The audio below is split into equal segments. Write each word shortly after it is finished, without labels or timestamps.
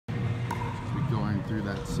going through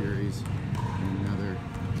that series. Another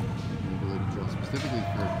mobility drill specifically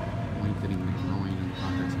for lengthening the groin in the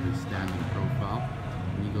context of a standing profile.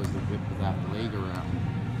 And he goes to whip that leg around,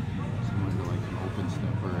 similar to like an open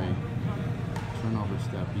step or a turnover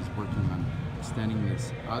step. He's working on extending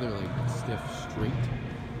this other leg that's stiff straight,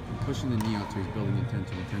 and pushing the knee out so he's building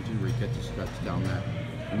intentional tension where he gets to stretch down that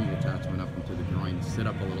knee attachment up into the groin. Sit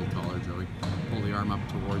up a little taller, Joey. Pull the arm up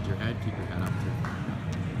towards your head, keep your head up too.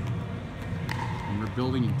 And we're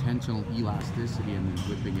building intentional elasticity and then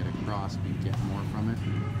whipping it across. We get more from it.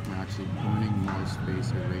 We're actually earning more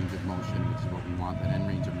space or range of motion, which is what we want, that end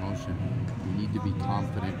range of motion. We need to be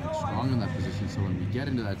confident and strong in that position so when we get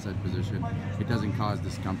into that set position, it doesn't cause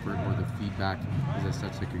discomfort or the feedback is as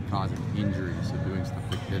such that could cause an injury. So doing stuff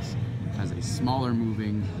like this as a smaller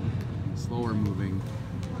moving, slower moving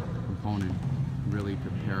component really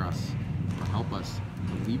prepare us or help us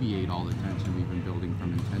alleviate all the tension we've been building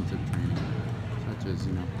from intensive training, such as,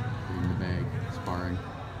 you know, hitting the bag, sparring,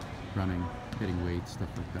 running, hitting weights, stuff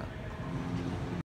like that.